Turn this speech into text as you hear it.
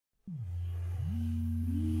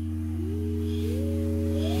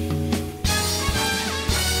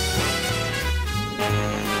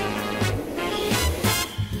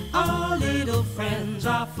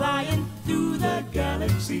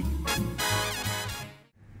see.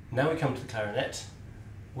 Now we come to the clarinet.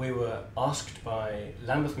 We were asked by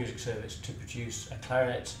Lambeth Music Service to produce a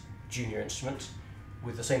clarinet junior instrument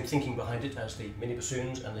with the same thinking behind it as the mini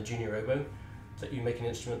bassoons and the junior oboe, that you make an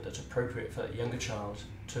instrument that's appropriate for that younger child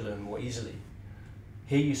to learn more easily.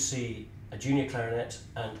 Here you see a junior clarinet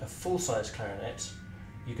and a full-size clarinet.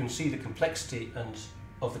 You can see the complexity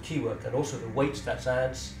of the keywork and also the weight that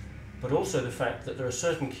adds, but also the fact that there are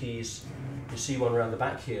certain keys, you see one around the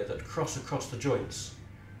back here, that cross across the joints,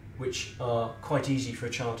 which are quite easy for a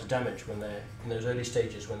child to damage when they're in those early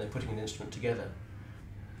stages when they're putting an instrument together.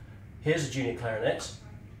 Here's a junior clarinet.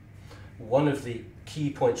 One of the key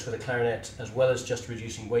points for the clarinet, as well as just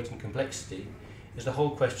reducing weight and complexity, is the whole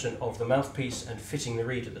question of the mouthpiece and fitting the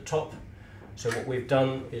reed at the top. So what we've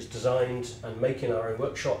done is designed and make in our own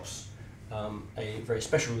workshops a very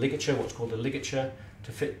special ligature, what's called a ligature,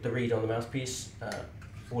 to fit the reed on the mouthpiece.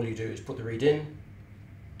 All you do is put the reed in,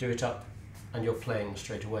 do it up, and you're playing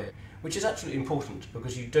straight away, which is absolutely important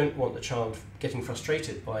because you don't want the child getting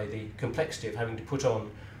frustrated by the complexity of having to put on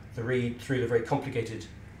the reed through the very complicated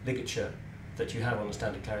ligature that you have on the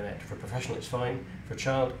standard clarinet. For a professional it's fine, for a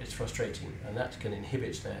child it's frustrating, and that can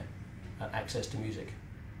inhibit their access to music.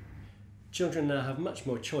 Children now have much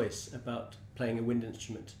more choice about playing a wind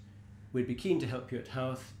instrument. We'd be keen to help you at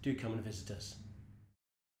Howarth. Do come and visit us.